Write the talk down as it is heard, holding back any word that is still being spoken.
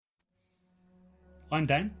I'm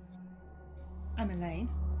Dan. I'm Elaine.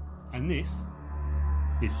 And this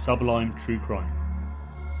is Sublime True Crime.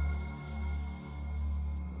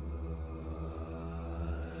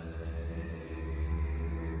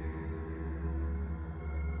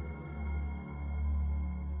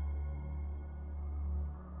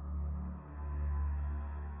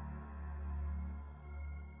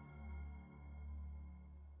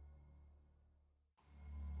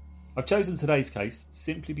 I've chosen today's case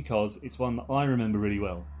simply because it's one that I remember really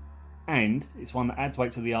well, and it's one that adds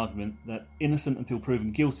weight to the argument that innocent until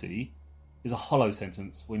proven guilty is a hollow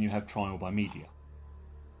sentence when you have trial by media.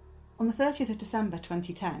 On the 30th of December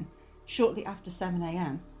 2010, shortly after 7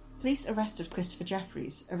 a.m, police arrested Christopher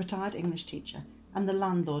Jeffries, a retired English teacher and the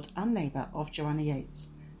landlord and neighbour of Joanna Yates,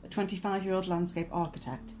 a 25-year-old landscape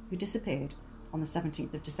architect who disappeared on the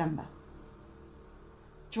 17th of December.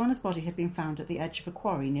 Joanna's body had been found at the edge of a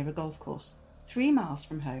quarry near a golf course, 3 miles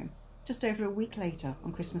from home, just over a week later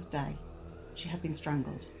on Christmas Day. She had been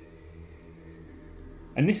strangled.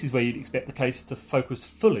 And this is where you'd expect the case to focus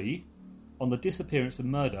fully on the disappearance and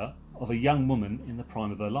murder of a young woman in the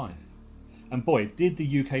prime of her life. And boy, did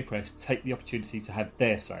the UK press take the opportunity to have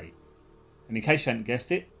their say. And in case you hadn't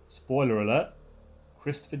guessed it, spoiler alert,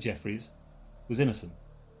 Christopher Jeffries was innocent.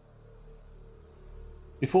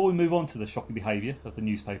 Before we move on to the shocking behaviour of the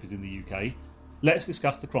newspapers in the UK, let's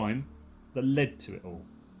discuss the crime that led to it all.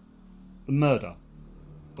 The murder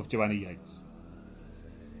of Joanna Yates.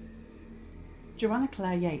 Joanna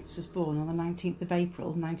Claire Yates was born on the 19th of April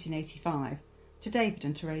 1985 to David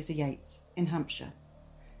and Teresa Yates in Hampshire.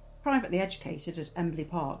 Privately educated at Embley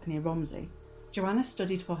Park near Romsey, Joanna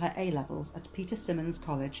studied for her A-levels at Peter Symonds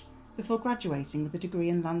College before graduating with a degree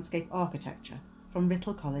in landscape architecture from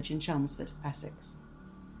Writtle College in Chelmsford, Essex.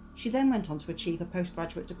 She then went on to achieve a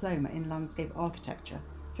postgraduate diploma in landscape architecture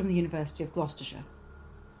from the University of Gloucestershire.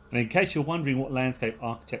 And in case you're wondering what landscape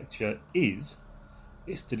architecture is,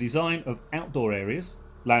 it's the design of outdoor areas,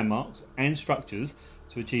 landmarks and structures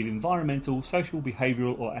to achieve environmental, social,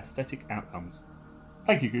 behavioural or aesthetic outcomes.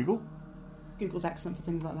 Thank you, Google. Google's excellent for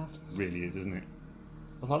things like that. Really is, isn't it?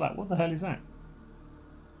 I was like that, what the hell is that?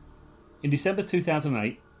 In December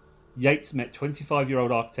 2008, Yates met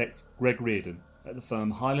 25-year-old architect Greg Reardon at the firm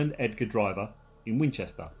Highland Edgar Driver in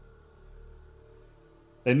Winchester.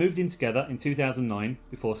 They moved in together in 2009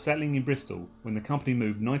 before settling in Bristol when the company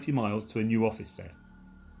moved 90 miles to a new office there.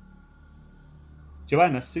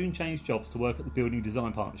 Joanna soon changed jobs to work at the Building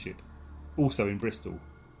Design Partnership, also in Bristol,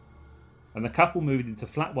 and the couple moved into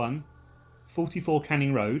Flat 1, 44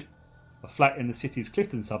 Canning Road, a flat in the city's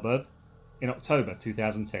Clifton suburb, in October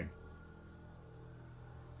 2010.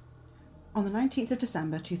 On the 19th of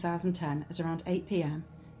December 2010 at around 8 p.m,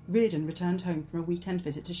 Reardon returned home from a weekend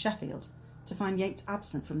visit to Sheffield to find Yates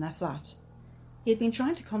absent from their flat. He had been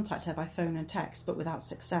trying to contact her by phone and text, but without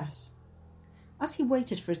success. As he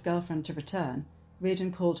waited for his girlfriend to return,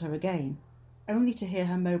 Reardon called her again, only to hear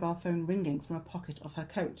her mobile phone ringing from a pocket of her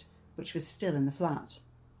coat, which was still in the flat.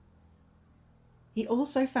 He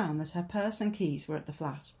also found that her purse and keys were at the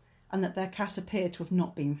flat, and that their cat appeared to have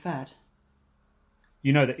not been fed.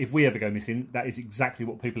 You know that if we ever go missing, that is exactly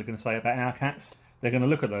what people are going to say about our cats. They're going to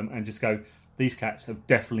look at them and just go, these cats have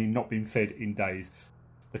definitely not been fed in days.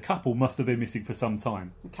 The couple must have been missing for some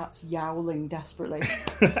time. The cat's yowling desperately.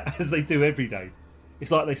 As they do every day. It's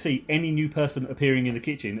like they see any new person appearing in the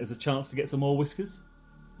kitchen as a chance to get some more whiskers.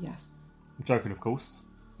 Yes. I'm joking, of course.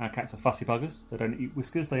 Our cats are fussy buggers. They don't eat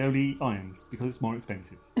whiskers, they only eat irons because it's more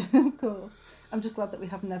expensive. Of course. I'm just glad that we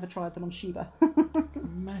have never tried them on Sheba.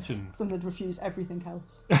 Imagine. Some would refuse everything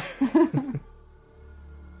else.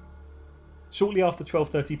 Shortly after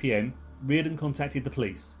 12:30 p.m, Reardon contacted the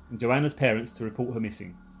police and Joanna's parents to report her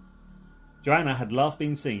missing. Joanna had last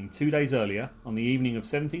been seen 2 days earlier on the evening of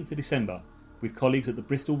 17th of December with colleagues at the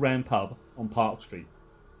Bristol Ram pub on Park Street.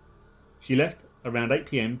 She left around 8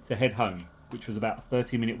 p.m. to head home, which was about a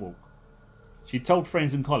 30-minute walk. She'd told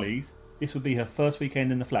friends and colleagues this would be her first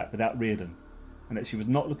weekend in the flat without Reardon, and that she was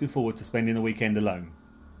not looking forward to spending the weekend alone.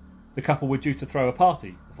 The couple were due to throw a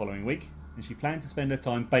party the following week, and she planned to spend her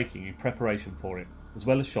time baking in preparation for it, as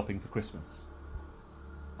well as shopping for Christmas.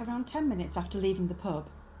 Around 10 minutes after leaving the pub,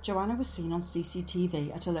 Joanna was seen on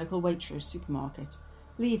CCTV at a local Waitrose supermarket,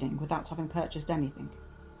 leaving without having purchased anything.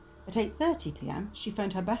 At 8:30 p.m, she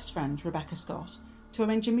phoned her best friend, Rebecca Scott, to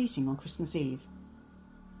arrange a meeting on Christmas Eve.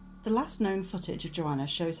 The last known footage of Joanna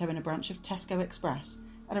shows her in a branch of Tesco Express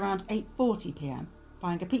at around 8:40 p.m,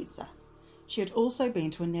 buying a pizza. She had also been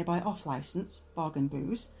to a nearby off-licence, Bargain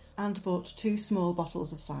Booze, and bought 2 small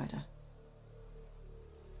bottles of cider.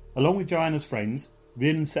 Along with Joanna's friends,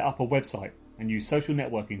 Reardon set up a website and used social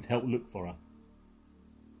networking to help look for her.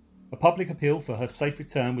 A public appeal for her safe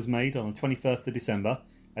return was made on the 21st of December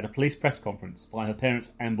at a police press conference by her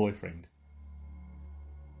parents and boyfriend.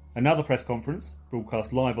 Another press conference,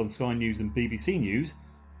 broadcast live on Sky News and BBC News,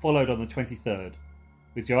 followed on the 23rd,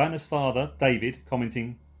 with Joanna's father, David,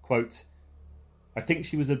 commenting, quote, "I think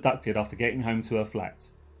she was abducted after getting home to her flat.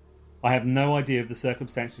 I have no idea of the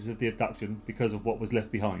circumstances of the abduction because of what was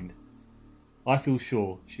left behind. I feel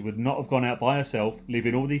sure she would not have gone out by herself,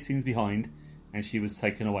 leaving all these things behind, and she was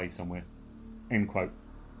taken away somewhere." End quote.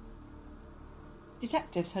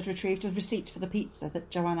 Detectives had retrieved a receipt for the pizza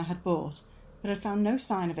that Joanna had bought, but had found no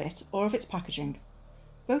sign of it or of its packaging.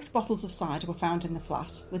 Both bottles of cider were found in the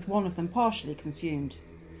flat, with one of them partially consumed.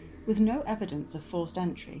 With no evidence of forced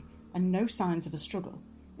entry and no signs of a struggle,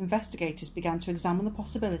 investigators began to examine the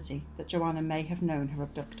possibility that Joanna may have known her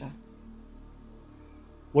abductor.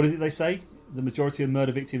 What is it they say? The majority of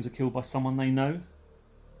murder victims are killed by someone they know? Have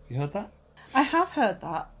you heard that? I have heard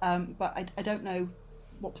that, but I don't know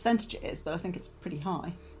what percentage it is, but I think it's pretty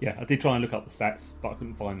high. Yeah, I did try and look up the stats, but I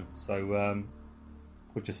couldn't find them. So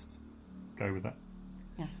we'll just go with that.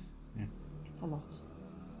 Yes. Yeah. It's a lot.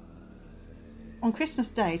 On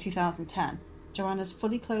Christmas Day 2010, Joanna's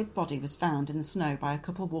fully clothed body was found in the snow by a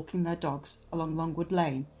couple walking their dogs along Longwood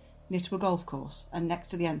Lane, near to a golf course and next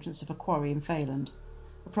to the entrance of a quarry in Fayland,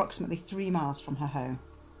 approximately 3 miles from her home.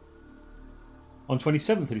 On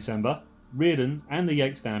 27th of December, Reardon and the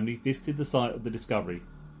Yates family visited the site of the discovery,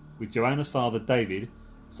 with Joanna's father, David,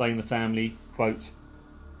 saying the family, quote,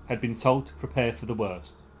 had been told to prepare for the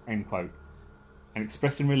worst, end quote, and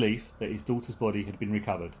expressing relief that his daughter's body had been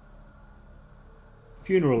recovered.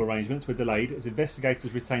 Funeral arrangements were delayed as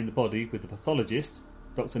investigators retained the body, with the pathologist,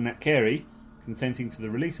 Dr. Nat Carey, consenting to the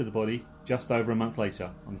release of the body just over a month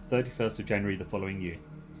later, on the 31st of January the following year.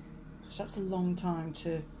 Gosh, that's a long time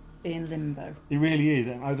to be in limbo. It really is,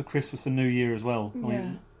 and over Christmas and New Year as well. Yeah. I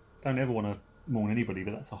mean, don't ever want to mourn anybody,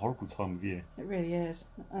 but that's a horrible time of year. It really is.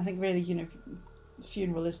 I think really, the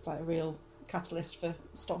funeral is like a real catalyst for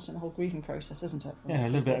starting the whole grieving process, isn't it? Yeah, a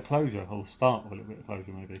little bit of closure, or the start of a little bit of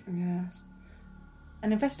closure maybe. Yes.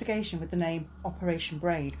 An investigation with the name Operation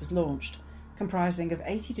Braid was launched, comprising of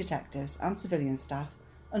 80 detectives and civilian staff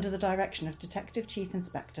under the direction of Detective Chief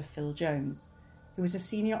Inspector Phil Jones, who was a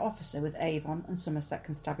senior officer with Avon and Somerset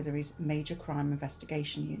Constabulary's Major Crime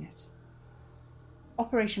Investigation Unit.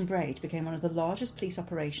 Operation Braid became one of the largest police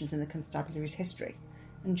operations in the Constabulary's history,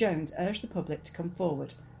 and Jones urged the public to come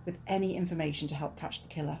forward with any information to help catch the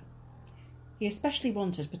killer. He especially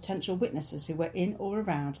wanted potential witnesses who were in or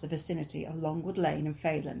around the vicinity of Longwood Lane and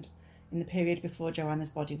Fayland in the period before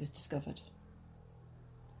Joanna's body was discovered.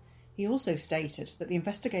 He also stated that the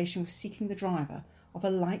investigation was seeking the driver of a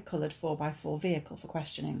light-coloured 4x4 vehicle for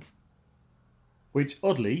questioning. Which,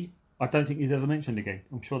 oddly, I don't think he's ever mentioned again.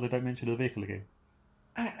 I'm sure they don't mention the vehicle again.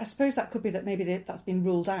 I suppose that could be that maybe that's been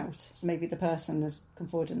ruled out. So maybe the person has come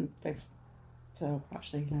forward and they've... So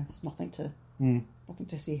actually, there's nothing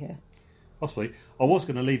to see here. Possibly. I was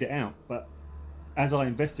going to leave it out, but as I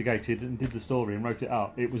investigated and did the story and wrote it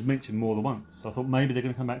up, it was mentioned more than once. So I thought maybe they're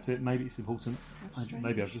going to come back to it. Maybe it's important.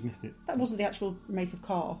 Maybe I've just missed it. That wasn't the actual make of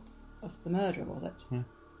car of the murderer, was it? Yeah.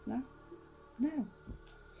 No? No.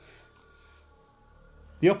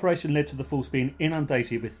 The operation led to the force being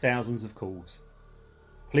inundated with thousands of calls.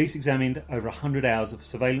 Police examined over 100 hours of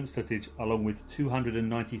surveillance footage along with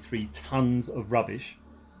 293 tonnes of rubbish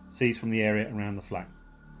seized from the area around the flat.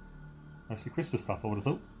 Mostly Christmas stuff, I would have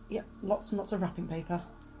thought. Yep, lots and lots of wrapping paper.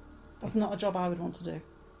 That's not a job I would want to do.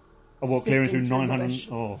 Oh, what, clearing through 900... rubbish.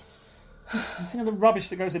 Oh. Think of the rubbish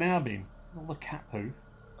that goes in our bin. All the cat poo.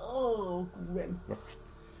 Oh, grim.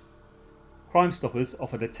 Crime Stoppers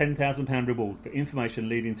offered a £10,000 reward for information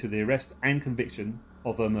leading to the arrest and conviction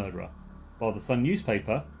of her murderer, while the Sun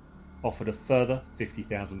newspaper offered a further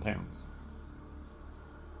 £50,000.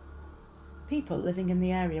 People living in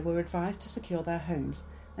the area were advised to secure their homes,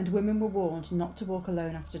 and women were warned not to walk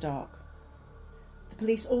alone after dark. The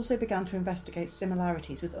police also began to investigate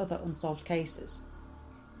similarities with other unsolved cases.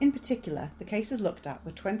 In particular, the cases looked at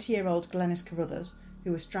were 20-year-old Glenys Carruthers,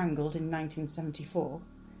 who was strangled in 1974,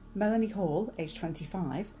 Melanie Hall, aged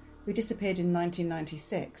 25, who disappeared in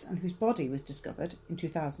 1996 and whose body was discovered in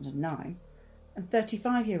 2009, and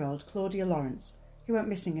 35-year-old Claudia Lawrence, who went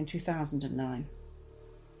missing in 2009.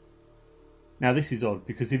 Now this is odd,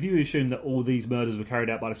 because if you assume that all these murders were carried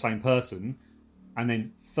out by the same person, and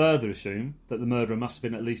then further assume that the murderer must have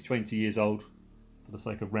been at least 20 years old, for the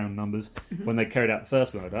sake of round numbers, when they carried out the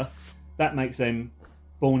first murder, that makes them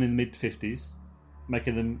born in the mid-50s,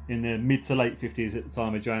 making them in their mid to late 50s at the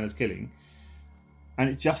time of Joanna's killing. And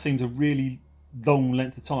it just seems a really long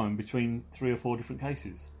length of time between 3 or 4 different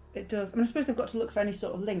cases. It does. I mean, I suppose they've got to look for any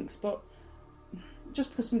sort of links, but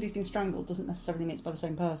just because somebody's been strangled doesn't necessarily mean it's by the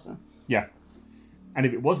same person. Yeah. And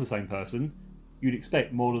if it was the same person, you'd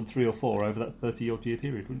expect more than 3 or 4 over that 30-odd year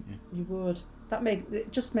period, wouldn't you? You would.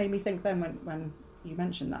 It just made me think then when you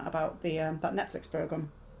mentioned that about the that Netflix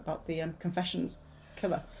program about the Confessions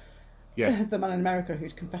killer. Yeah. The man in America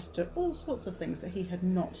who'd confessed to all sorts of things that he had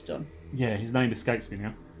not done. Yeah, his name escapes me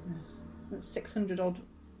now. Yes. That's 600 odd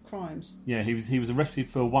crimes. Yeah, he was arrested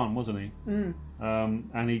for one, wasn't he?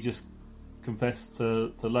 And he just confessed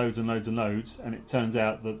to loads and loads and loads, and it turns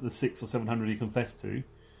out that the 600 or 700 he confessed to,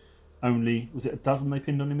 only, was it a dozen they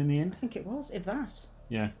pinned on him in the end? I think it was, if that.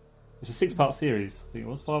 Yeah. It's a 6-part series, I think it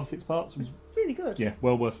was, 5 or 6 parts. It was really good. Yeah,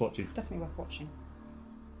 well worth watching. Definitely worth watching.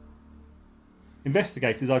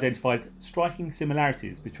 Investigators identified striking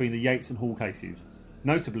similarities between the Yates and Hall cases,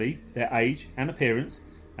 notably their age and appearance,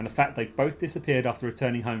 and the fact they both disappeared after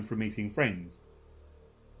returning home from meeting friends.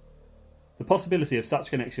 The possibility of such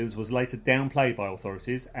connections was later downplayed by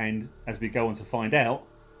authorities, and, as we go on to find out,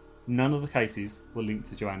 none of the cases were linked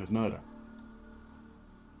to Joanna's murder.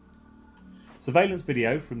 Surveillance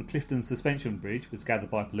video from the Clifton Suspension Bridge was gathered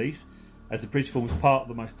by police, as the bridge forms part of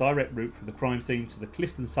the most direct route from the crime scene to the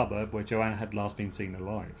Clifton suburb where Joanna had last been seen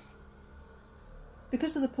alive.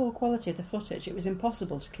 Because of the poor quality of the footage, it was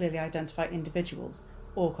impossible to clearly identify individuals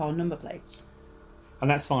or car number plates. And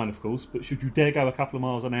that's fine, of course, but should you dare go a couple of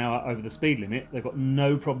miles an hour over the speed limit, they've got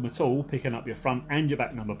no problem at all picking up your front and your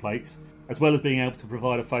back number plates, as well as being able to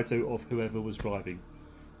provide a photo of whoever was driving.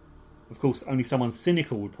 Of course, only someone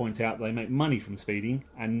cynical would point out they make money from speeding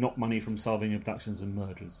and not money from solving abductions and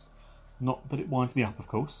murders. Not that it winds me up, of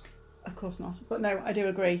course. Of course not. But no, I do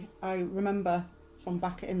agree. I remember from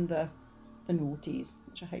back in the noughties,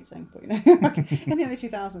 which I hate saying, but back in the early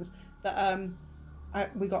 2000s,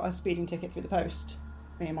 that we got a speeding ticket through the post,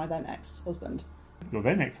 me and my then ex-husband. Your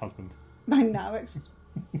then ex-husband? My now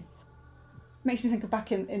ex-husband. Makes me think of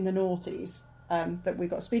back in the noughties, that we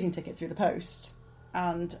got a speeding ticket through the post,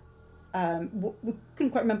 and we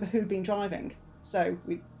couldn't quite remember who'd been driving, so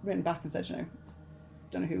we'd written back and said,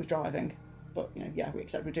 don't know who was driving, but we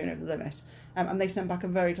accept we're doing over the limit, and they sent back a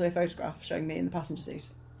very clear photograph showing me in the passenger seat.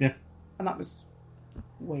 Yeah. And that was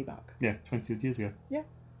way back. Yeah, 20 odd years ago. Yeah.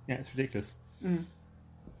 Yeah, it's ridiculous.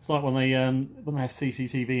 It's like when they have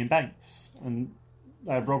CCTV in banks and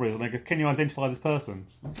they have robberies and they go, can you identify this person?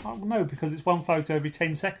 And it's like, well, no, because it's one photo every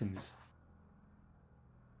 10 seconds.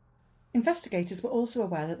 Investigators were also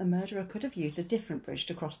aware that the murderer could have used a different bridge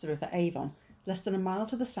to cross the River Avon, less than a mile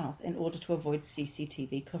to the south, in order to avoid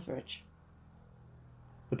CCTV coverage.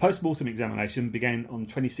 The post-mortem examination began on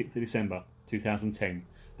 26th of December 2010.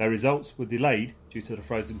 Their results were delayed due to the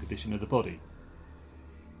frozen condition of the body.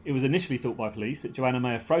 It was initially thought by police that Joanna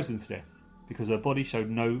may have frozen to death because her body showed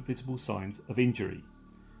no visible signs of injury.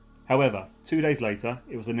 However, 2 days later,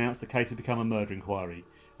 it was announced the case had become a murder inquiry,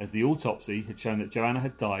 as the autopsy had shown that Joanna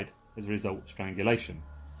had died as a result of strangulation.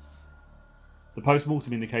 The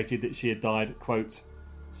post-mortem indicated that she had died, quote,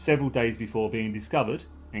 several days before being discovered,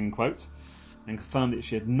 end quote, and confirmed that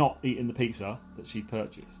she had not eaten the pizza that she'd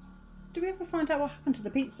purchased. Do we ever find out what happened to the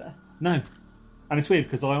pizza? No. And it's weird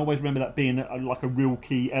because I always remember that being like a real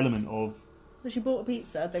key element of... So she bought a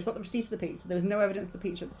pizza, they've got the receipt of the pizza, there was no evidence of the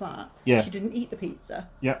pizza at the flat. Yeah. She didn't eat the pizza.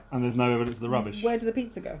 Yeah, and there's no evidence of the rubbish. Where did the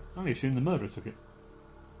pizza go? I only assume the murderer took it.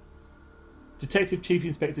 Detective Chief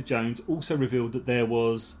Inspector Jones also revealed that there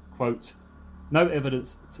was, quote, no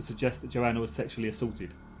evidence to suggest that Joanna was sexually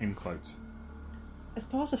assaulted, end quote. As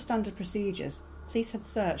part of standard procedures, police had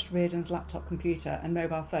searched Reardon's laptop computer and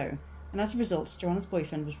mobile phone, and as a result, Joanna's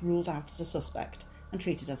boyfriend was ruled out as a suspect and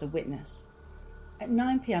treated as a witness. At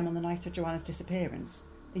 9 p.m. on the night of Joanna's disappearance,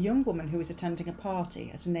 a young woman who was attending a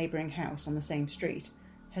party at a neighbouring house on the same street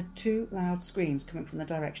heard 2 loud screams coming from the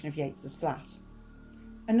direction of Yates's flat.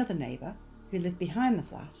 Another neighbour, who lived behind the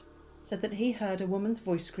flat, said that he heard a woman's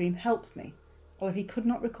voice scream, "Help me," although he could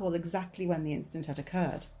not recall exactly when the incident had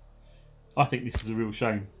occurred. I think this is a real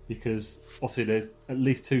shame because obviously there's at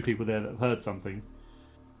least 2 people there that have heard something.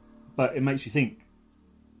 But it makes you think,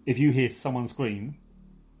 if you hear someone scream,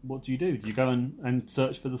 what do? Do you go and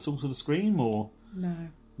search for the source of the scream, or...?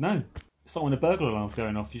 No. It's like when a burglar alarm's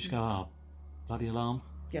going off, you just go, bloody alarm.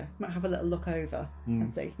 Yeah, might have a little look over and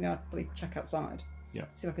see. I'd probably check outside. Yeah.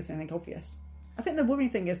 See if I can see anything obvious. I think the worrying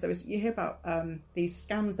thing is, though, is you hear about these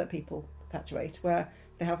scams that people perpetuate, where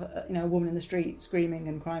they have a woman in the street screaming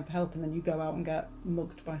and crying for help, and then you go out and get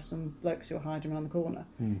mugged by some blokes who are hiding around the corner.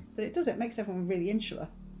 That it makes everyone really insular.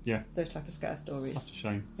 Yeah. Those type of scare stories. Such a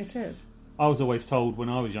shame. It is. I was always told when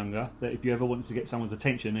I was younger that if you ever wanted to get someone's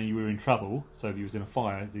attention and you were in trouble, so if you was in a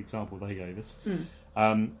fire, as the example they gave us,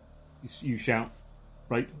 you shout,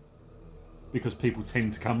 rape because people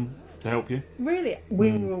tend to come to help you. Really,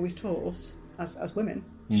 we were always taught, as women,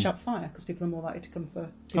 to shout fire because people are more likely to come for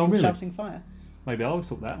people really? shouting fire. Maybe I always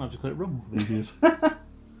thought that and I just got it wrong for these years.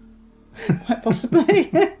 Quite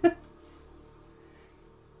possibly.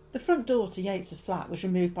 The front door to Yates's flat was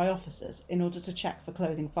removed by officers in order to check for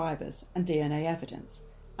clothing fibres and DNA evidence,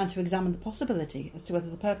 and to examine the possibility as to whether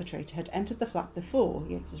the perpetrator had entered the flat before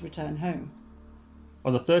Yates's return home.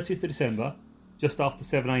 On the 30th of December, just after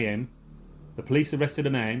 7 a.m, the police arrested a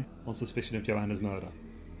man on suspicion of Joanna's murder.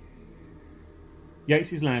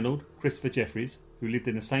 Yates's landlord, Christopher Jeffries, who lived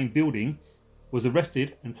in the same building, was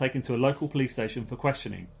arrested and taken to a local police station for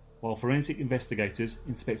questioning, while forensic investigators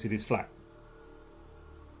inspected his flat.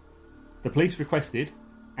 The police requested,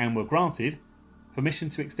 and were granted,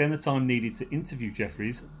 permission to extend the time needed to interview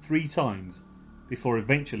Jeffries 3 times before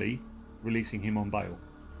eventually releasing him on bail.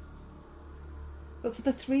 But for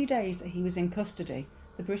the 3 days that he was in custody,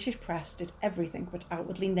 the British press did everything but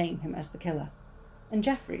outwardly name him as the killer. And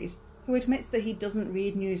Jeffries, who admits that he doesn't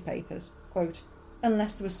read newspapers, quote,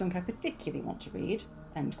 unless there was something I particularly want to read,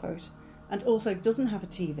 end quote, and also doesn't have a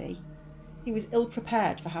TV, he was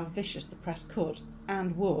ill-prepared for how vicious the press could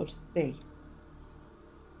and would be.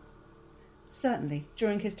 Certainly,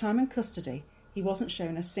 during his time in custody, he wasn't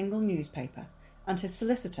shown a single newspaper, and his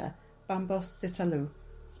solicitor, Bambos Sitalu,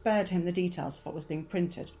 spared him the details of what was being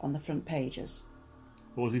printed on the front pages.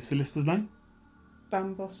 What was his solicitor's name?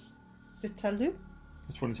 Bambos Sitalu? I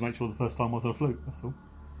just wanted to make sure the first time was on a flute, that's all.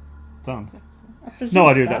 Done. No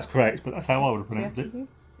idea if that's correct, but that's how I would have pronounced it.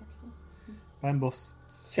 Bambos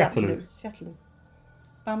Siatalu. Siatalu.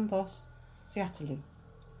 Bambos Siatalu.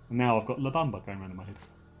 And now I've got La Bamba going around in my head.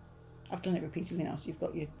 I've done it repeatedly now, so you've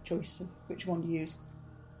got your choice of which one to use.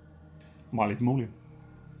 I might leave them all in.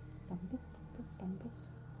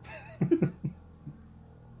 Bambos.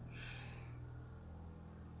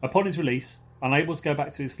 Upon his release, unable to go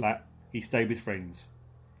back to his flat, he stayed with friends.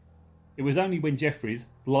 It was only when Jeffries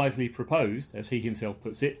blithely proposed, as he himself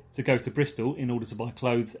puts it, to go to Bristol in order to buy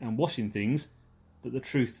clothes and washing things that the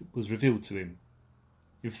truth was revealed to him.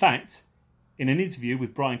 In fact, in an interview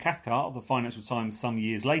with Brian Cathcart of the Financial Times some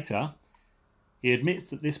years later, he admits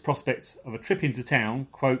that this prospect of a trip into town,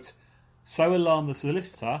 quote, so alarmed the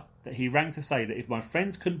solicitor that he rang to say that if my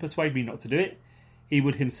friends couldn't persuade me not to do it, he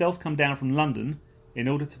would himself come down from London in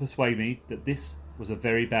order to persuade me that this was a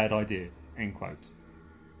very bad idea, end quote.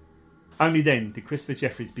 Only then did Christopher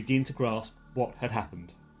Jeffries begin to grasp what had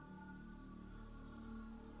happened.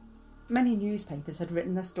 Many newspapers had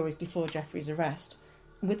written their stories before Jeffries' arrest,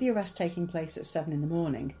 and with the arrest taking place at 7 in the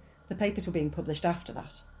morning, the papers were being published after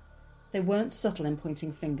that. They weren't subtle in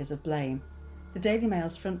pointing fingers of blame. The Daily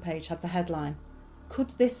Mail's front page had the headline,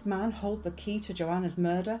 "Could this man hold the key to Joanna's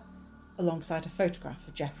murder?" alongside a photograph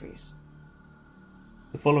of Jeffries.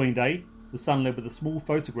 The following day, the Sun led with a small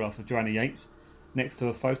photograph of Joanna Yates next to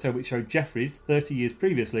a photo which showed Jeffries 30 years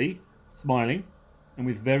previously, smiling and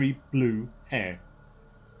with very blue hair.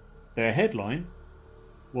 Their headline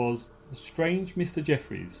was "The Strange Mr.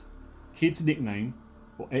 Jeffries, kid's nickname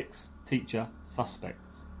for ex-teacher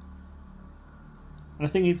suspect." And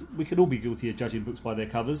the thing is, we could all be guilty of judging books by their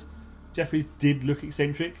covers. Jeffries did look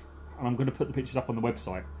eccentric, and I'm going to put the pictures up on the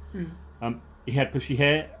website. He had bushy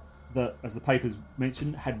hair that, as the papers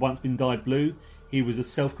mentioned, had once been dyed blue. He was a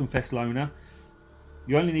self-confessed loner.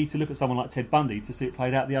 You only need to look at someone like Ted Bundy to see it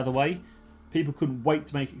played out the other way. People couldn't wait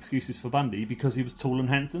to make excuses for Bundy because he was tall and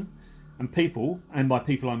handsome. And people, and by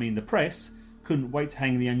people I mean the press, couldn't wait to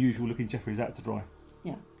hang the unusual looking Jeffries out to dry.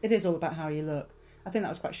 Yeah, it is all about how you look. I think that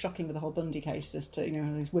was quite shocking with the whole Bundy case, as to,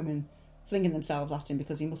 these women flinging themselves at him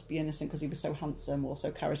because he must be innocent because he was so handsome or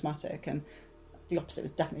so charismatic. And the opposite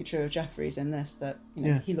was definitely true of Jeffries in this, that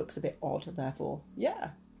he looks a bit odd, therefore,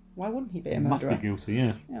 why wouldn't he be a murderer? Must be guilty,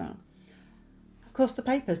 yeah. Of course, the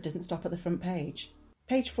papers didn't stop at the front page.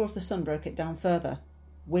 Page 4 of The Sun broke it down further.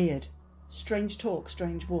 Weird. Strange talk,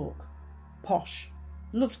 strange walk. Posh.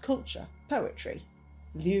 Loved culture, poetry.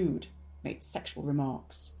 Lewd. Made sexual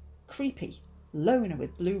remarks. Creepy. Loner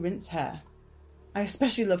with blue rinse hair. I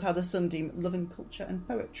especially love how The Sun deemed loving culture and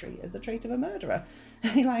poetry as the trait of a murderer.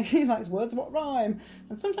 He likes words what rhyme,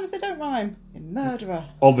 and sometimes they don't rhyme. A murderer.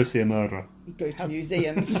 Obviously a murderer. He goes to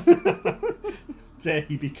museums. Dare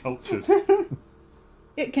he be cultured.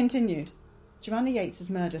 It continued. Joanna Yates'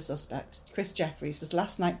 murder suspect, Chris Jeffries, was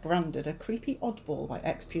last night branded a creepy oddball by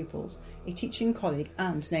ex-pupils, a teaching colleague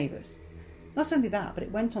and neighbours. Not only that, but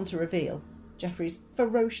it went on to reveal Jeffries'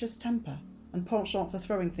 ferocious temper and penchant for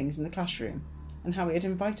throwing things in the classroom, and how he had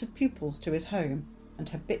invited pupils to his home and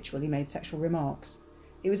habitually made sexual remarks.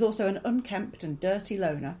 He was also an unkempt and dirty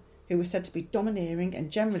loner who was said to be domineering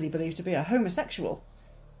and generally believed to be a homosexual.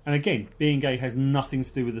 And again, being gay has nothing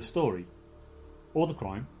to do with the story, or the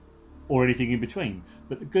crime, or anything in between.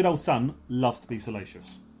 But the good old son loves to be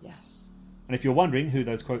salacious. Yes. And if you're wondering who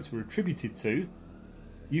those quotes were attributed to,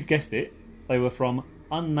 you've guessed it, they were from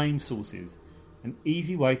unnamed sources. An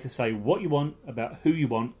easy way to say what you want about who you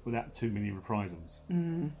want without too many reprisals.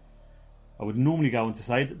 I would normally go on to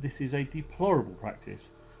say that this is a deplorable practice,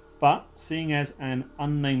 but seeing as an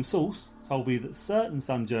unnamed source told me that certain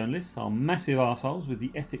Sun journalists are massive arseholes with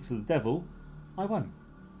the ethics of the devil, I won't.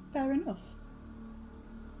 Fair enough.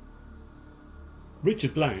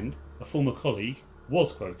 Richard Bland, a former colleague,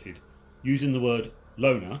 was quoted using the word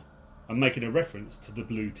loner and making a reference to the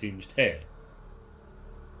blue-tinged hair.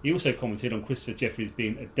 He also commented on Christopher Jefferies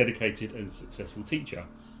being a dedicated and successful teacher,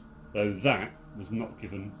 though that was not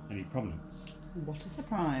given any prominence. What a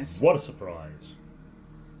surprise. What a surprise.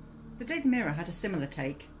 The Daily Mirror had a similar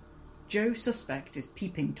take. Joe suspect is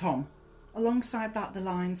peeping Tom. Alongside that, the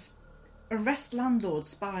lines, arrest landlord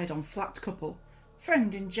spied on flat couple,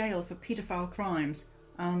 friend in jail for paedophile crimes,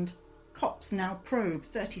 and cops now probe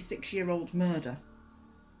 36-year-old murder.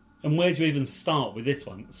 And where do you even start with this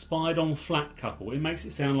one? Spied on flat couple. It makes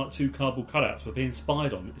it sound like two cardboard cutouts were being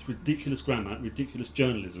spied on. It's ridiculous grammar, ridiculous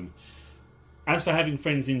journalism. As for having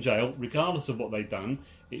friends in jail, regardless of what they've done,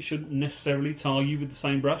 it shouldn't necessarily tar you with the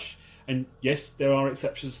same brush. And yes, there are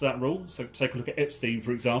exceptions to that rule. So take a look at Epstein,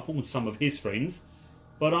 for example, and some of his friends.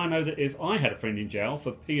 But I know that if I had a friend in jail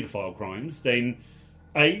for paedophile crimes, then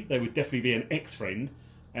A, they would definitely be an ex-friend,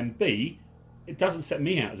 and B, it doesn't set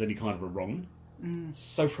me out as any kind of a wrong.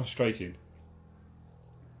 So frustrating.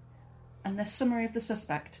 And their summary of the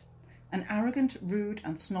suspect. An arrogant, rude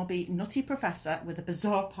and snobby, nutty professor with a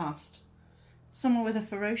bizarre past. Someone with a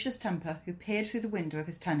ferocious temper who peered through the window of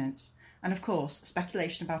his tenants, and of course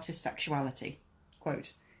speculation about his sexuality.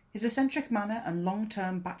 Quote, his eccentric manner and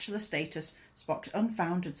long-term bachelor status sparked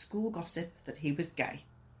unfounded school gossip that he was gay.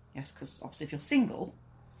 Yes, because obviously if you're single...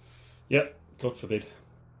 Yep, God forbid.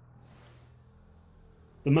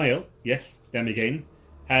 The Mail, yes, them again,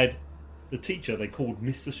 had the teacher they called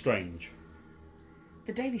Mr. Strange.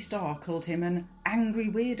 The Daily Star called him an angry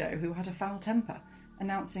weirdo who had a foul temper,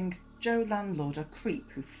 announcing Joe Landlord a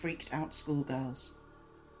creep who freaked out schoolgirls.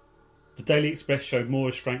 The Daily Express showed more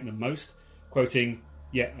restraint than most, quoting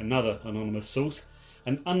yet another anonymous source,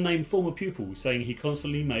 an unnamed former pupil saying he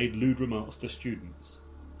constantly made lewd remarks to students.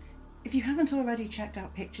 If you haven't already checked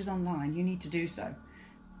out pictures online, you need to do so.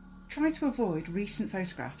 Try to avoid recent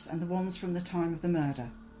photographs and the ones from the time of the murder.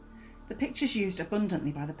 The pictures used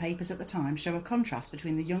abundantly by the papers at the time show a contrast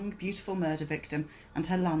between the young, beautiful murder victim and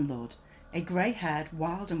her landlord, a grey-haired,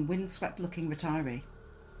 wild and windswept-looking retiree.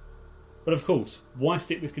 But of course, why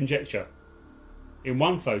stick with conjecture? In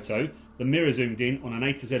one photo, the Mirror zoomed in on an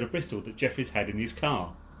A to Z of Bristol that Jefferies had in his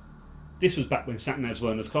car. This was back when sat-navs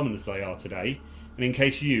weren't as common as they are today, and in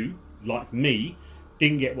case you, like me,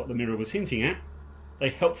 didn't get what the Mirror was hinting at, they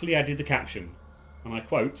helpfully added the caption, and I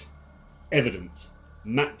quote, evidence.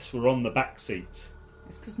 Maps were on the back seat.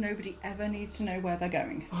 It's because nobody ever needs to know where they're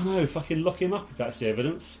going. I know, fucking lock him up if that's the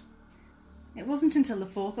evidence. It wasn't until the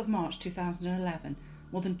 4th of March 2011,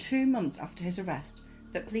 more than 2 months after his arrest,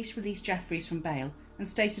 that police released Jefferies from bail and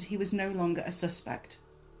stated he was no longer a suspect.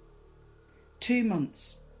 2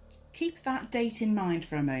 months. Keep that date in mind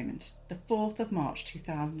for a moment, the 4th of March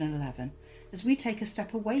 2011, as we take a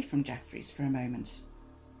step away from Jefferies for a moment.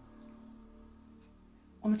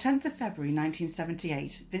 On the 10th of February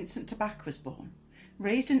 1978, Vincent Tabak was born.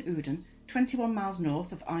 Raised in Uden, 21 miles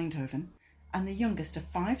north of Eindhoven, and the youngest of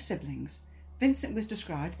 5 siblings, Vincent was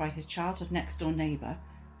described by his childhood next-door neighbour,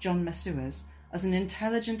 John Messures, as an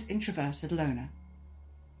intelligent, introverted loner.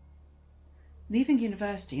 Leaving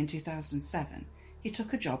university in 2007, he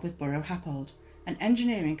took a job with Buro Happold, an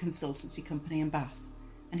engineering consultancy company in Bath,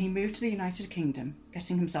 and he moved to the United Kingdom,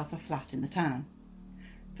 getting himself a flat in the town.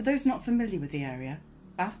 For those not familiar with the area,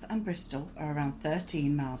 Bath and Bristol are around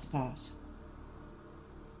 13 miles apart.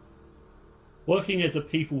 Working as a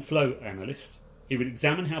people flow analyst, he would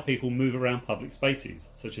examine how people move around public spaces,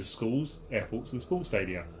 such as schools, airports and sports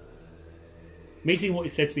stadia. Meeting what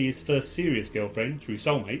is said to be his first serious girlfriend through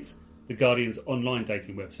Soulmates, The Guardian's online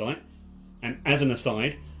dating website, and as an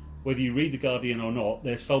aside, whether you read The Guardian or not,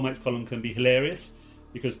 their Soulmates column can be hilarious,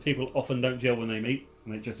 because people often don't gel when they meet,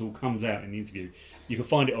 and it just all comes out in the interview. You can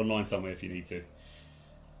find it online somewhere if you need to.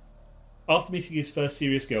 After meeting his first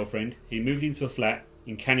serious girlfriend, he moved into a flat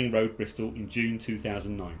in Canning Road, Bristol in June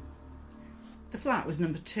 2009. The flat was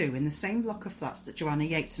number 2 in the same block of flats that Joanna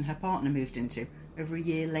Yates and her partner moved into over a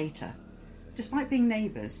year later. Despite being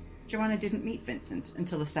neighbours, Joanna didn't meet Vincent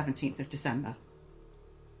until the 17th of December.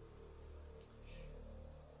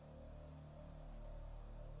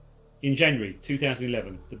 In January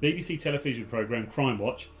 2011, the BBC television programme Crime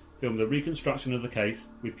Watch filmed a reconstruction of the case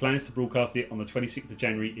with plans to broadcast it on the 26th of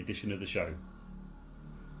January edition of the show.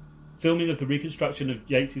 Filming of the reconstruction of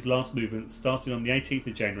Yates's last movements started on the 18th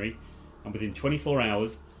of January, and within 24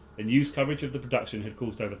 hours, the news coverage of the production had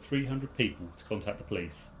caused over 300 people to contact the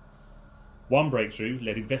police. One breakthrough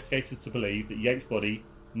led investigators to believe that Yates' body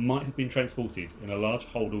might have been transported in a large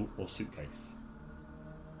holdall or suitcase.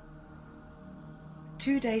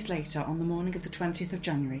 2 days later, on the morning of the 20th of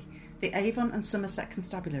January, the Avon and Somerset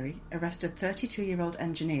Constabulary arrested 32-year-old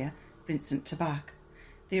engineer Vincent Tabak.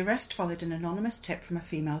 The arrest followed an anonymous tip from a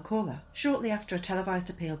female caller, shortly after a televised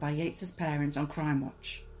appeal by Yates's parents on Crime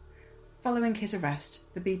Watch. Following his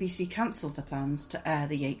arrest, the BBC cancelled the plans to air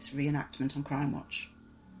the Yates reenactment on Crime Watch.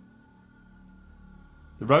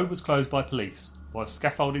 The road was closed by police, while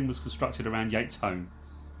scaffolding was constructed around Yates' home,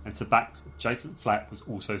 and Tabak's adjacent flat was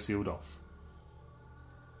also sealed off.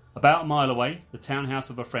 About a mile away, the townhouse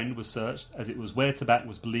of a friend was searched, as it was where Tabak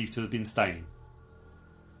was believed to have been staying.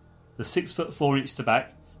 The 6'4" Tabak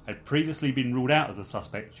had previously been ruled out as a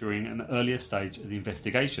suspect during an earlier stage of the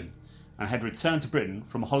investigation, and had returned to Britain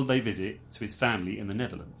from a holiday visit to his family in the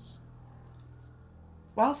Netherlands.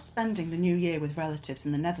 Whilst spending the new year with relatives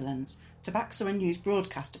in the Netherlands, Tabak saw a news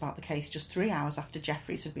broadcast about the case just 3 hours after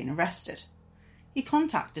Jeffries had been arrested. He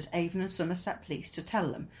contacted Avon and Somerset Police to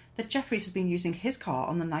tell them that Jeffries had been using his car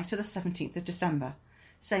on the night of the 17th of December,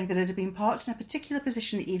 saying that it had been parked in a particular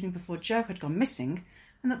position the evening before Joe had gone missing,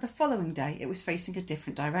 and that the following day it was facing a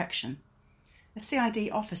different direction. A CID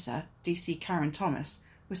officer, DC Karen Thomas,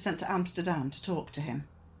 was sent to Amsterdam to talk to him.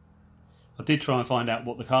 I did try and find out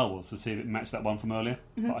what the car was to see if it matched that one from earlier,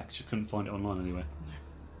 but I just couldn't find it online anywhere.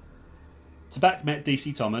 Tabak met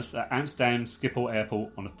DC Thomas at Amsterdam Schiphol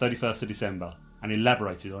Airport on the 31st of December and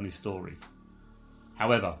elaborated on his story.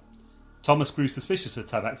 However, Thomas grew suspicious of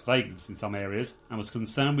Tabak's vagueness in some areas and was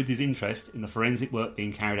concerned with his interest in the forensic work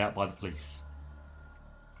being carried out by the police.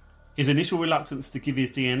 His initial reluctance to give his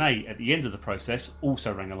DNA at the end of the process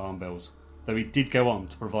also rang alarm bells, though he did go on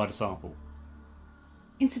to provide a sample.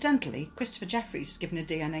 Incidentally, Christopher Jeffries had given a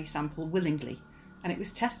DNA sample willingly, and it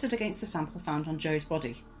was tested against the sample found on Joe's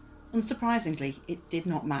body. Unsurprisingly, it did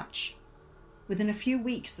not match. Within a few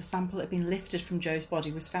weeks, the sample that had been lifted from Joe's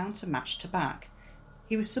body was found to match Tabak.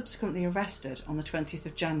 He was subsequently arrested on the 20th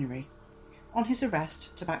of January. On his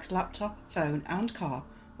arrest, Tabak's laptop, phone and car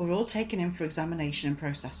were all taken in for examination and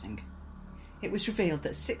processing. It was revealed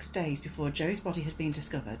that 6 days before Joe's body had been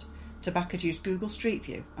discovered, Tabak had used Google Street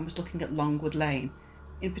View and was looking at Longwood Lane,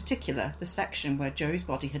 in particular the section where Joe's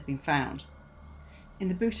body had been found. In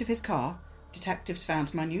the boot of his car, detectives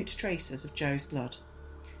found minute traces of Joe's blood.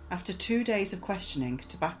 After 2 days of questioning,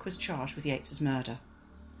 Tabak was charged with Yates's murder.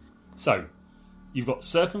 So, you've got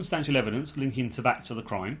circumstantial evidence linking Tabak to the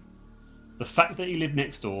crime, the fact that he lived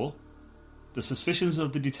next door, the suspicions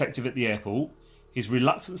of the detective at the airport, his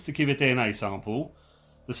reluctance to give a DNA sample,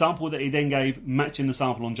 the sample that he then gave matching the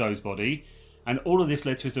sample on Joe's body, and all of this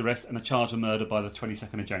led to his arrest and a charge of murder by the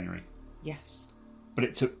 22nd of January. Yes. But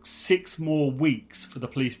it took 6 more weeks for the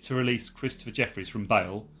police to release Christopher Jeffries from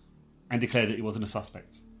bail and declare that he wasn't a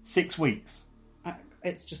suspect. 6 weeks.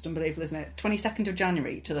 It's just unbelievable, isn't it? 22nd of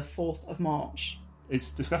January to the 4th of March.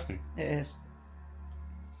 It's disgusting. It is.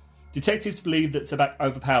 Detectives believed that Tabak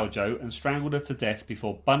overpowered Joe and strangled her to death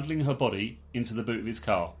before bundling her body into the boot of his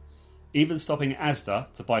car, even stopping at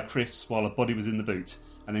Asda to buy crisps while her body was in the boot,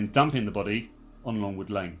 and then dumping the body on Longwood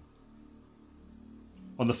Lane.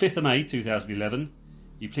 On the 5th of May 2011,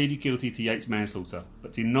 he pleaded guilty to Yates' manslaughter,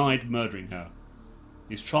 but denied murdering her.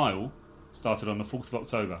 His trial started on the 4th of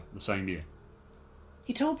October the same year.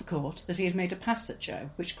 He told the court that he had made a pass at Joe,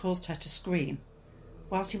 which caused her to scream.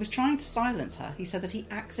 Whilst he was trying to silence her, he said that he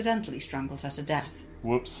accidentally strangled her to death.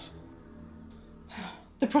 Whoops.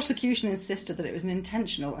 The prosecution insisted that it was an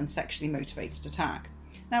intentional and sexually motivated attack.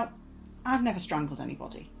 Now, I've never strangled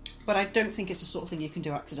anybody, but I don't think it's the sort of thing you can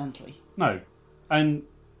do accidentally. No. And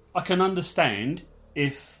I can understand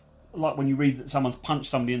if, like when you read that someone's punched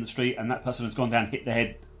somebody in the street and that person has gone down, hit the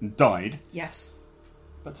head and died. Yes.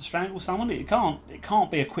 But to strangle someone, it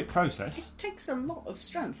can't be a quick process. It takes a lot of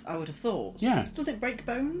strength, I would have thought. Yeah. Does it break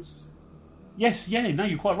bones? Yes, yeah, no,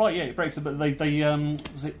 you're quite right. Yeah, it breaks. But they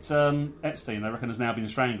was it Epstein? They reckon has now been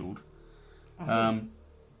strangled, and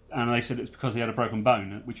they said it's because he had a broken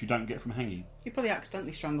bone, which you don't get from hanging. He probably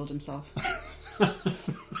accidentally strangled himself.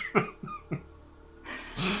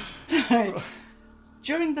 So,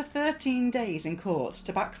 during the 13 days in court,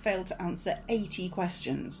 Tabak failed to answer 80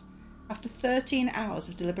 questions. After 13 hours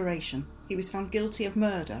of deliberation, he was found guilty of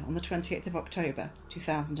murder on the 28th of October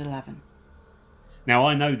 2011. Now,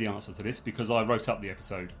 I know the answer to this because I wrote up the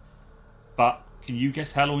episode. But can you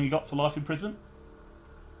guess how long he got for life imprisonment?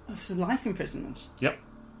 Oh, for life imprisonment? Yep.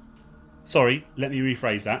 Sorry, let me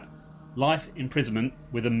rephrase that. Life imprisonment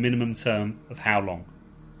with a minimum term of how long?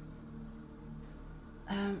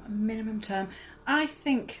 Minimum term. I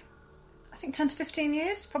think 10 to 15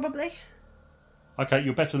 years, probably. Okay,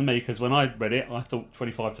 you're better than me, because when I read it, I thought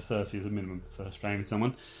 25 to 30 is a minimum for strangling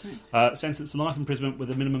someone. Right. Sentenced to life imprisonment with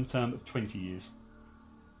a minimum term of 20 years.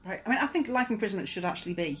 Right. I mean, I think life imprisonment should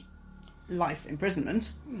actually be life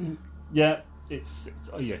imprisonment. Yeah, it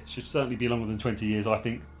should certainly be longer than 20 years, I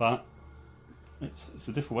think, but it's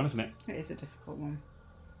a difficult one, isn't it? It is a difficult one.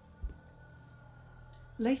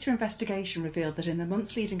 Later investigation revealed that in the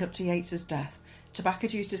months leading up to Yates's death, Tabak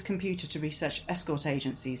had used his computer to research escort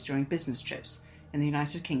agencies during business trips in the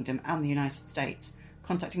United Kingdom and the United States,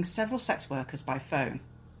 contacting several sex workers by phone.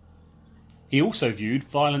 He also viewed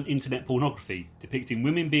violent internet pornography, depicting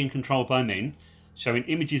women being controlled by men, showing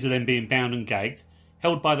images of them being bound and gagged,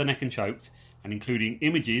 held by the neck and choked, and including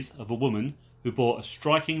images of a woman who bore a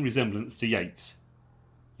striking resemblance to Yates.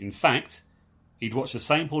 In fact, he'd watched the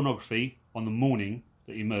same pornography on the morning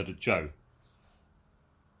that he murdered Joe.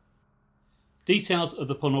 Details of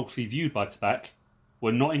the pornography viewed by Tabak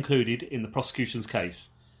were not included in the prosecution's case,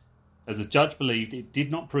 as the judge believed it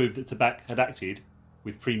did not prove that Tabak had acted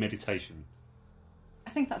with premeditation. I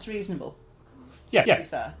think that's reasonable. To be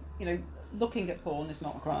fair. Looking at porn is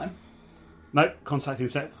not a crime. No, contacting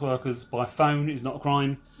sex workers by phone is not a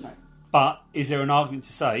crime. No. But is there an argument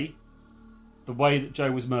to say the way that Joe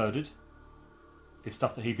was murdered is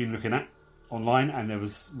stuff that he'd been looking at online and there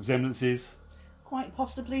was resemblances? Quite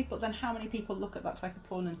possibly, but then how many people look at that type of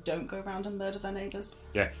porn and don't go around and murder their neighbours?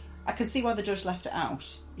 Yeah. I can see why the judge left it out.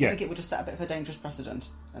 Yeah. I think it would have set a bit of a dangerous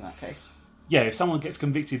precedent in that case. Yeah, if someone gets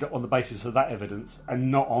convicted on the basis of that evidence and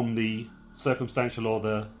not on the circumstantial or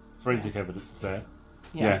the forensic evidence that's there,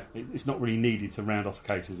 it's not really needed to round off the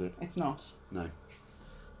case, is it? It's not. No.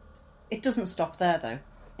 It doesn't stop there, though.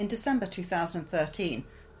 In December 2013,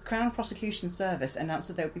 the Crown Prosecution Service announced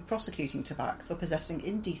that they would be prosecuting Tabak for possessing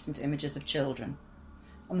indecent images of children.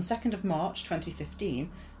 On the 2nd of March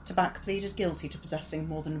 2015, Tabak pleaded guilty to possessing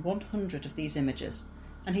more than 100 of these images,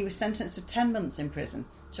 and he was sentenced to 10 months in prison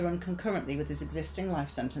to run concurrently with his existing life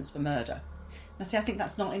sentence for murder. Now, see, I think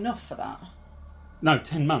that's not enough for that. No,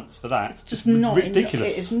 10 months for that. It's just not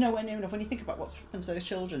ridiculous. It is nowhere near enough when you think about what's happened to those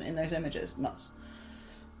children in those images, and that's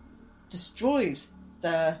destroyed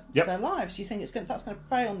their lives. You think that's going to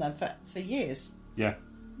prey on them for years? Yeah.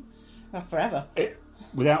 Well, forever.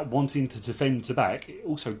 Without wanting to defend Tabak, it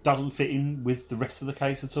also doesn't fit in with the rest of the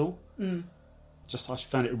case at all. I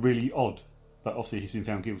found it really odd, but obviously he's been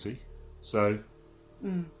found guilty, so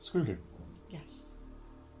screw him. Yes.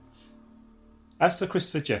 As for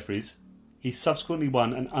Christopher Jeffries, he subsequently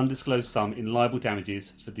won an undisclosed sum in libel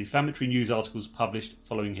damages for defamatory news articles published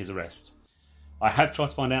following his arrest. I have tried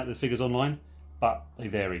to find out the figures online, but they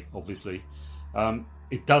vary, obviously.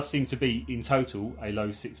 It does seem to be, in total, a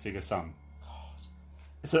low six-figure sum. God.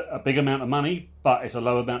 It's a big amount of money, but it's a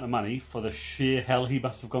low amount of money for the sheer hell he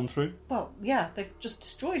must have gone through. Well, yeah, they've just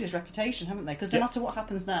destroyed his reputation, haven't they? Because no matter what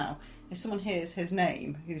happens now, if someone hears his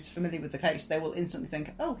name, who's familiar with the case, they will instantly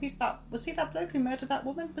think, oh, was he that bloke who murdered that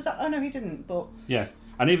woman? Oh, no, he didn't, but... Yeah,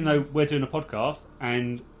 and even though we're doing a podcast,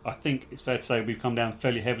 and I think it's fair to say we've come down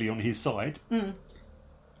fairly heavily on his side,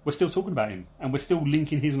 we're still talking about him, and we're still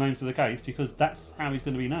linking his name to the case, because that's how he's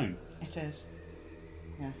going to be known. It is.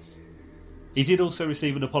 Yes. He did also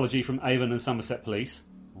receive an apology from Avon and Somerset Police,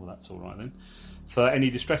 well, that's all right then, for any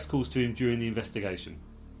distress calls to him during the investigation.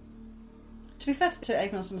 To be fair to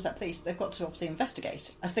Avon and Somerset Police, they've got to obviously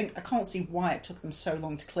investigate. I can't see why it took them so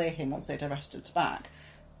long to clear him once they'd arrested Tabak.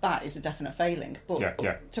 That is a definite failing. But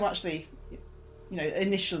to actually,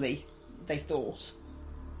 initially they thought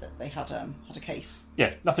that they had a case.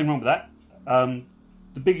 Yeah, nothing wrong with that.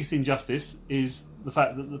 The biggest injustice is the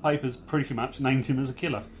fact that the papers pretty much named him as a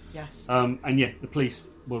killer. Yes. And yet the police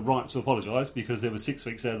were right to apologise, because there were 6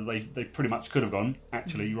 weeks there that they pretty much could have gone,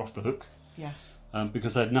 actually, you're off the hook. Yes.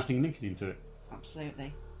 Because they had nothing linking into it.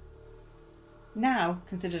 Absolutely. Now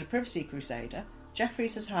considered a privacy crusader,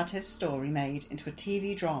 Jeffries has had his story made into a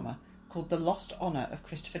TV drama called The Lost Honour of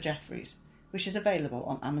Christopher Jeffries, which is available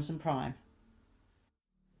on Amazon Prime.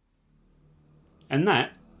 And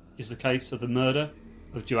that is the case of the murder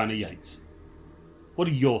of Joanna Yates. What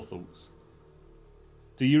are your thoughts?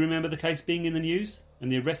 Do you remember the case being in the news and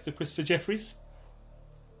the arrest of Christopher Jeffries?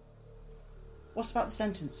 What about the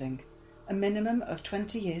sentencing? A minimum of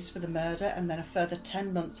 20 years for the murder and then a further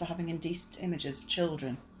 10 months for having indecent images of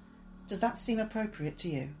children. Does that seem appropriate to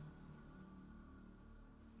you?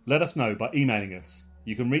 Let us know by emailing us.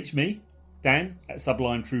 You can reach me Dan at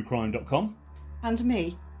sublimetruecrime.com. And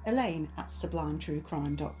me, Elaine at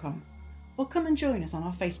sublimetruecrime.com. Or come and join us on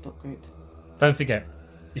our Facebook group. Don't forget,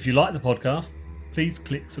 if you like the podcast, please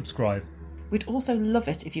click subscribe. We'd also love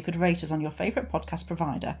it if you could rate us on your favourite podcast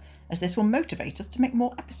provider, as this will motivate us to make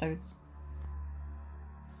more episodes.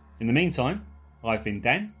 In the meantime, I've been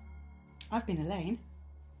Dan. I've been Elaine.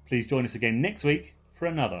 Please join us again next week for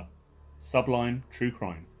another Sublime True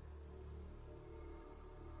Crime.